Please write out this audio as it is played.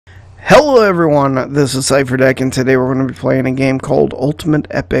Hello everyone, this is Cipher and today we're going to be playing a game called Ultimate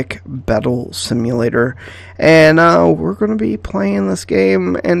Epic Battle Simulator. And we're going to be playing this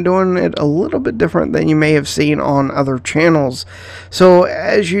game and doing it a little bit different than you may have seen on other channels. So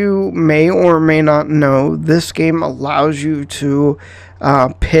as you may or may not know, this game allows you to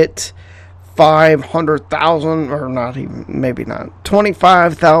pit 500,000, or not even, maybe not,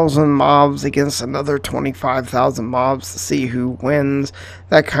 25,000 mobs against another 25,000 mobs to see who wins,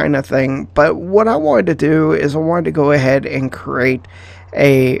 that kind of thing. But what I wanted to do is I wanted to go ahead and create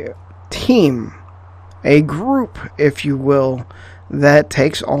a team, a group, if you will, that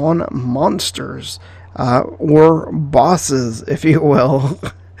takes on monsters, or bosses, if you will.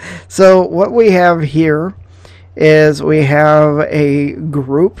 So what we have here is we have a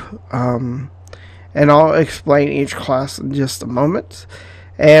group, and I'll explain each class in just a moment.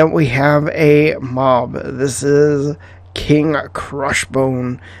 And we have a mob. This is King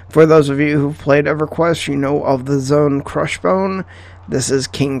Crushbone. For those of you who've played EverQuest, you know of the zone Crushbone. This is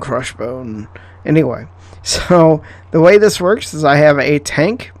King Crushbone. Anyway, so the way this works is I have a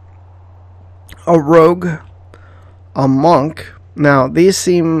tank, a rogue, a monk. Now, these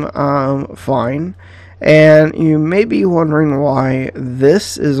seem fine. And you may be wondering why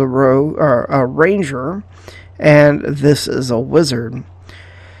this is a rogue or a ranger and this is a wizard.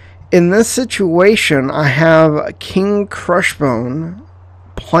 In this situation, I have King Crushbone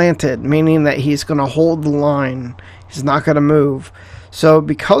planted, meaning that he's going to hold the line. He's not going to move. So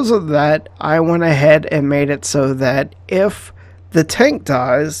because of that, I went ahead and made it so that if the tank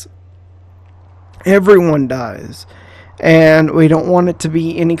dies, everyone dies. And we don't want it to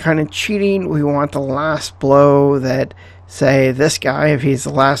be any kind of cheating. We want the last blow that, say, this guy, if he's the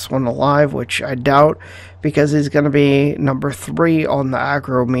last one alive, which I doubt, because he's going to be number 3 on the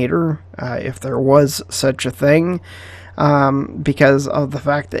aggro meter, if there was such a thing, because of the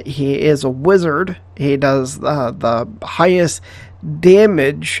fact that he is a wizard. He does the highest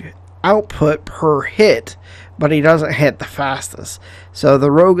damage output per hit, but he doesn't hit the fastest. So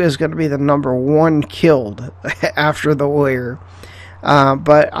the rogue is going to be the number 1 killed after the warrior.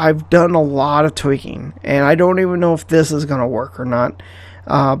 But I've done a lot of tweaking, and I don't even know if this is going to work or not.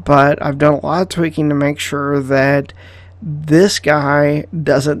 But I've done a lot of tweaking to make sure that this guy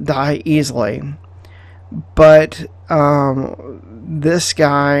doesn't die easily. But this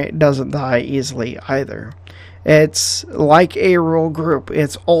guy doesn't die easily either. It's like a real group.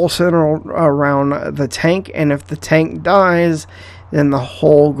 It's all centered around the tank, and if the tank dies, then the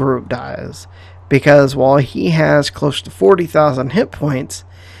whole group dies. Because while he has close to 40,000 hit points,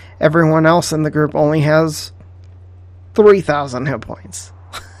 everyone else in the group only has 3,000 hit points.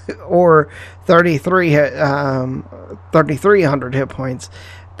 Or 3,300 hit points,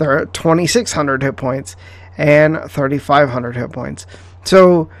 2,600 hit points, and 3,500 hit points.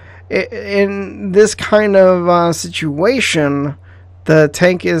 So in this kind of situation, the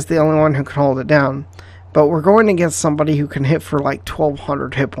tank is the only one who can hold it down. But we're going against somebody who can hit for like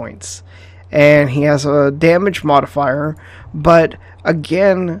 1,200 hit points. And he has a damage modifier. But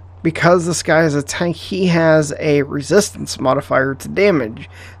again, because this guy is a tank, he has a resistance modifier to damage.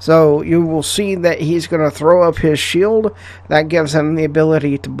 So you will see that he's going to throw up his shield. That gives him the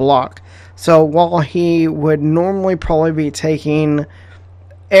ability to block. So while he would normally probably be taking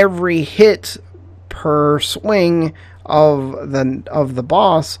every hit per swing of the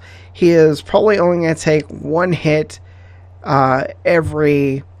boss, he is probably only going to take 1 hit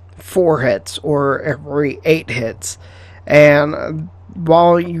every 4 hits or every 8 hits. And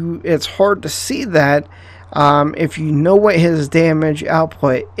while it's hard to see that, if you know what his damage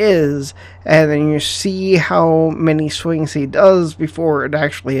output is, and then you see how many swings he does before it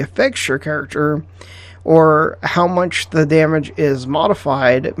actually affects your character, or how much the damage is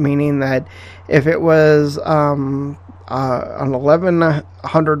modified, meaning that if it was an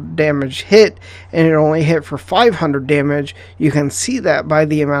 1,100 damage hit and it only hit for 500 damage, you can see that by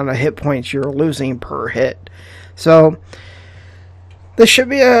the amount of hit points you're losing per hit. So this should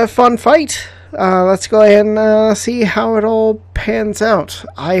be a fun fight. Let's go ahead and see how it all pans out.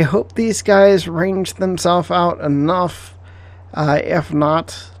 I hope these guys range themselves out enough. If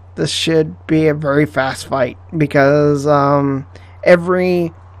not, this should be a very fast fight, because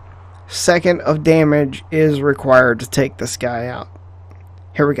every second of damage is required to take this guy out.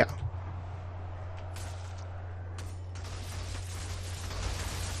 Here we go.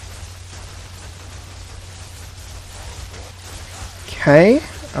 Okay,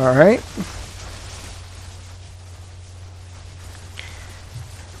 alright.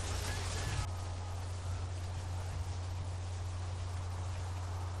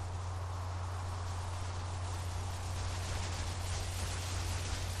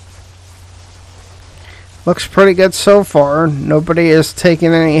 Looks pretty good so far. Nobody is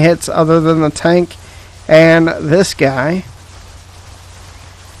taking any hits other than the tank and this guy.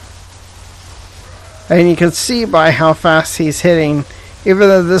 And you can see by how fast he's hitting, even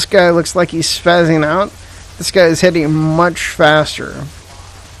though this guy looks like he's spazzing out, this guy is hitting much faster.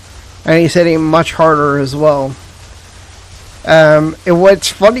 And he's hitting much harder as well. And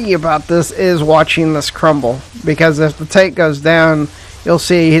what's funny about this is watching this crumble. Because if the tank goes down, you'll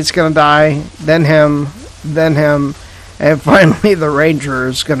see he's going to die, then him, and finally the ranger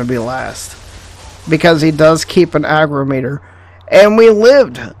is going to be last. Because he does keep an aggro meter. And we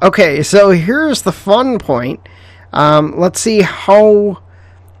lived. Okay, so here's the fun point. Let's see how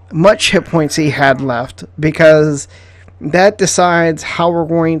much hit points he had left, because that decides how we're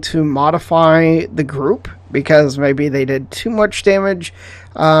going to modify the group, because maybe they did too much damage,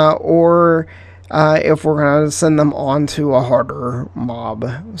 or if we're going to send them on to a harder mob.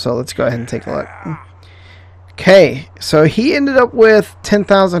 So let's go ahead and take a look. Okay, so he ended up with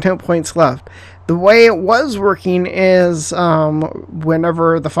 10,000 hit points left. The way it was working is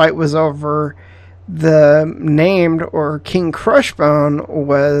whenever the fight was over, the named or King Crushbone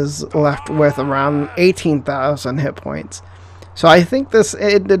was left with around 18,000 hit points. So I think this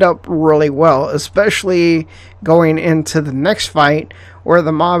ended up really well, especially going into the next fight where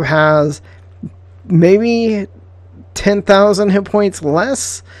the mob has maybe 10,000 hit points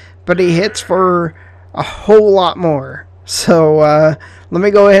less, but he hits for a whole lot more. So let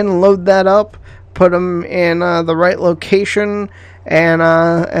me go ahead and load that up, put him in the right location,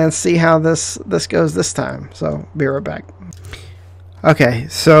 and see how this goes this time. So be right back. Okay,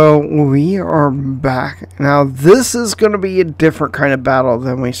 so we are back. Now this is going to be a different kind of battle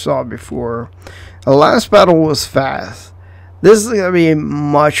than we saw before. The last battle was fast. This is going to be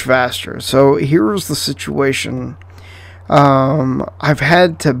much faster. So here's the situation. I've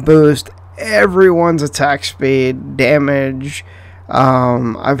had to boost everyone's attack speed, damage.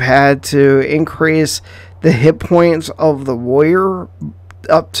 I've had to increase the hit points of the warrior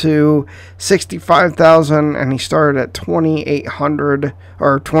up to 65,000, and he started at 2,800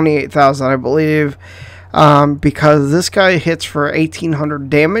 or 28,000, I believe, because this guy hits for 1,800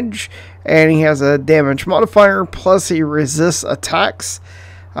 damage, and he has a damage modifier, plus he resists attacks,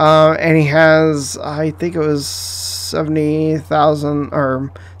 and he has, I think it was 70,000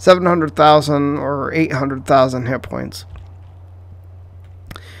 or 700,000 or 800,000 hit points.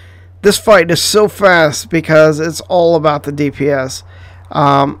 This fight is so fast because it's all about the DPS.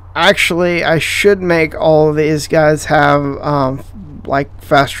 Actually, I should make all of these guys have like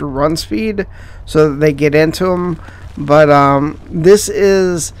faster run speed so that they get into them. But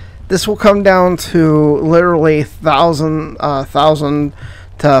this will come down to literally 1,000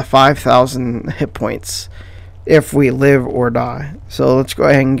 to 5,000 hit points if we live or die. So let's go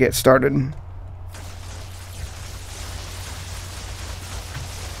ahead and get started.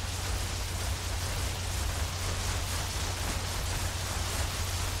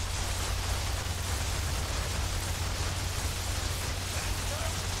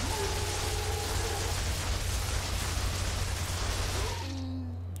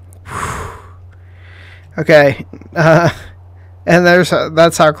 Okay, and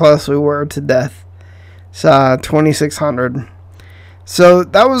that's how close we were to death. It's 2,600. So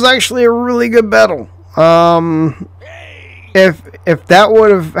that was actually a really good battle. If that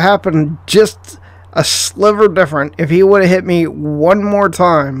would have happened just a sliver different, if he would have hit me one more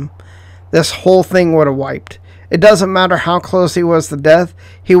time, this whole thing would have wiped. It doesn't matter how close he was to death,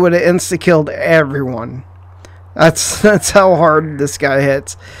 he would have insta-killed everyone. That's how hard this guy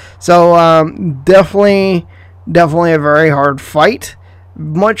hits. So definitely a very hard fight.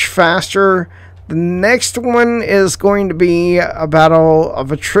 Much faster. The next one is going to be a battle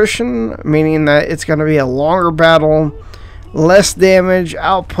of attrition, meaning that it's going to be a longer battle, less damage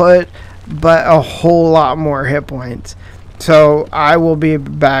output, but a whole lot more hit points. So I will be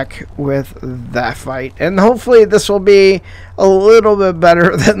back with that fight, and hopefully this will be a little bit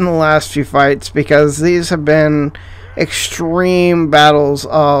better than the last few fights, because these have been extreme battles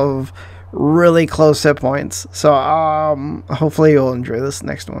of really close hit points. So hopefully you'll enjoy this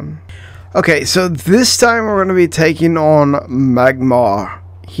next one. Okay, so this time we're going to be taking on Magmar.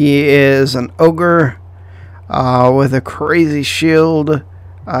 He is an ogre with a crazy shield.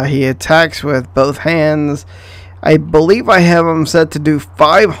 He attacks with both hands. I believe I have him set to do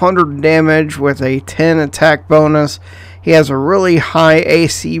 500 damage with a 10 attack bonus. He has a really high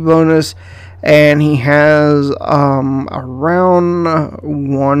AC bonus, and he has around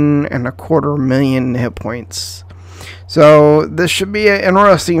 1.25 million hit points. So this should be an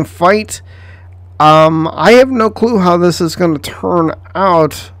interesting fight. I have no clue how this is going to turn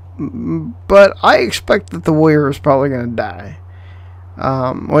out, but I expect that the warrior is probably going to die.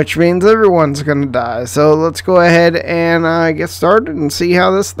 Which means everyone's going to die. So let's go ahead and get started and see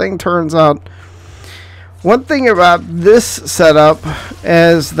how this thing turns out. One thing about this setup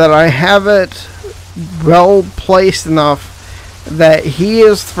is that I have it well placed enough that he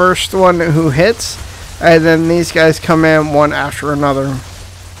is the first one who hits, and then these guys come in one after another.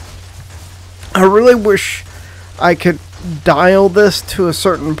 I really wish I could dial this to a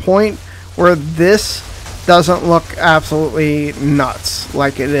certain point where this doesn't look absolutely nuts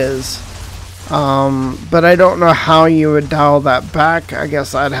like it is. But I don't know how you would dial that back. I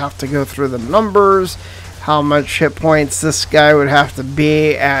guess I'd have to go through the numbers, how much hit points this guy would have to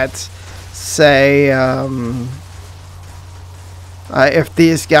be at, say, if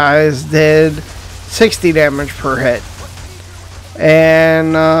these guys did 60 damage per hit.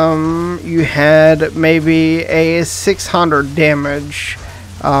 And you had maybe a 600 damage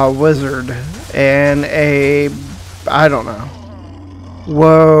wizard and a, I don't know.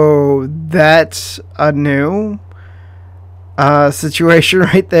 Whoa, that's a new situation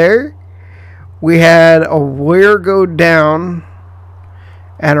right there. We had a warrior go down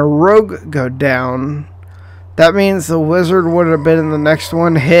and a rogue go down. That means the wizard would have been in the next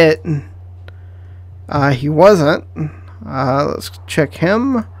one hit. He wasn't. Let's check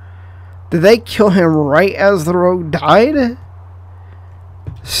him. Did they kill him right as the rogue died?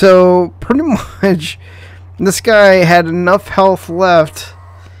 So pretty much this guy had enough health left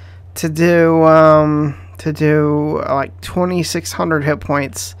to do like 2,600 hit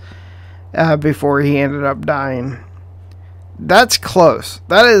points before he ended up dying. That's close.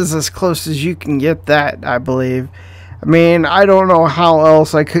 That is as close as you can get that, I believe. I mean, I don't know how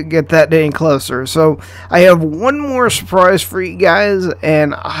else I could get that any closer. So I have one more surprise for you guys,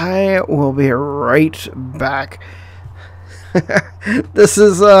 and I will be right back. This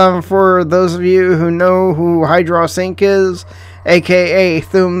is for those of you who know who Hydros Inc. is, aka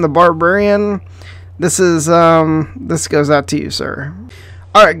Thoom the Barbarian. This is this goes out to you, sir.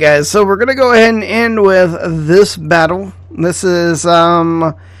 Alright guys, so we're gonna go ahead and end with this battle. This is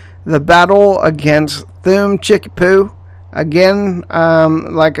the battle against Thoom Chiki-Poo. Again,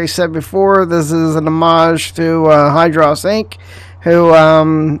 like I said before, this is an homage to Hydros Inc.,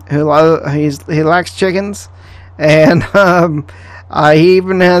 he likes chickens, and he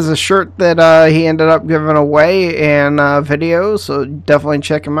even has a shirt that he ended up giving away in video, so definitely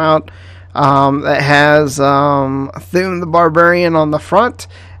check him out. That has Thoom the Barbarian on the front,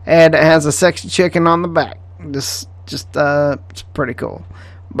 and it has a sexy chicken on the back. Just it's pretty cool.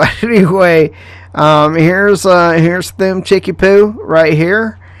 But anyway, here's Thoom Chiki-Poo right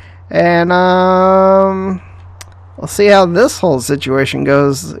here, and we'll see how this whole situation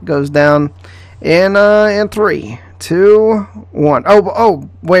goes down in 3, 2, 1. Oh,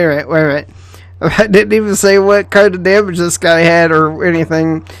 wait a minute. I didn't even say what kind of damage this guy had or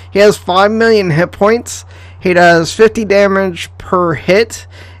anything. He has 5 million hit points. He does 50 damage per hit.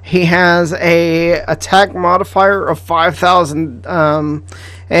 He has a attack modifier of 5,000,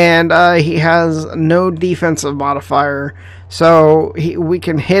 and he has no defensive modifier. So we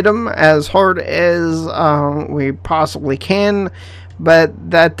can hit him as hard as we possibly can,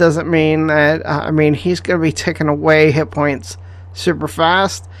 but that doesn't mean that, I mean, he's going to be taking away hit points super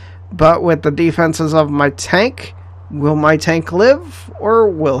fast. But with the defenses of my tank, will my tank live or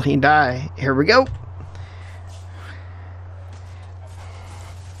will he die? Here we go.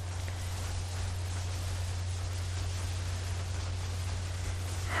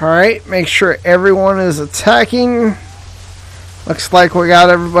 Alright, make sure everyone is attacking. Looks like we got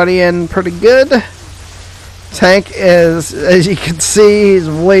everybody in pretty good. Tank is, as you can see, he's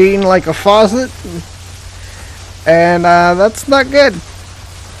bleeding like a faucet. And that's not good.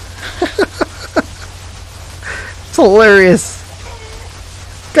 It's hilarious.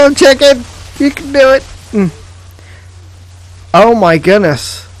 Go chicken, you can do it. Oh my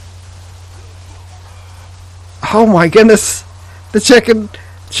goodness. Oh my goodness. The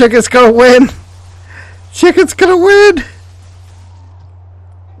chicken's gonna win. Chicken's gonna win.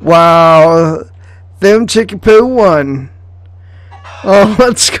 Wow. Thoom Chiki-Poo won. Oh,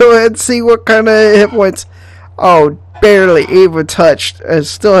 let's go ahead and see what kind of hit points. Oh, barely even touched. It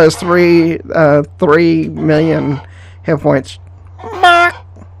still has 3 million hit points.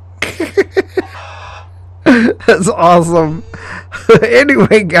 That's awesome.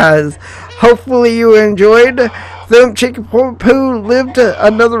 Anyway, guys, hopefully you enjoyed. Thoom Chiki-Poo lived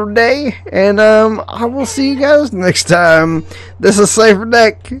another day, and I will see you guys next time. This is Cipher.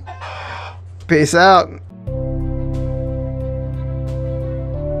 Peace out.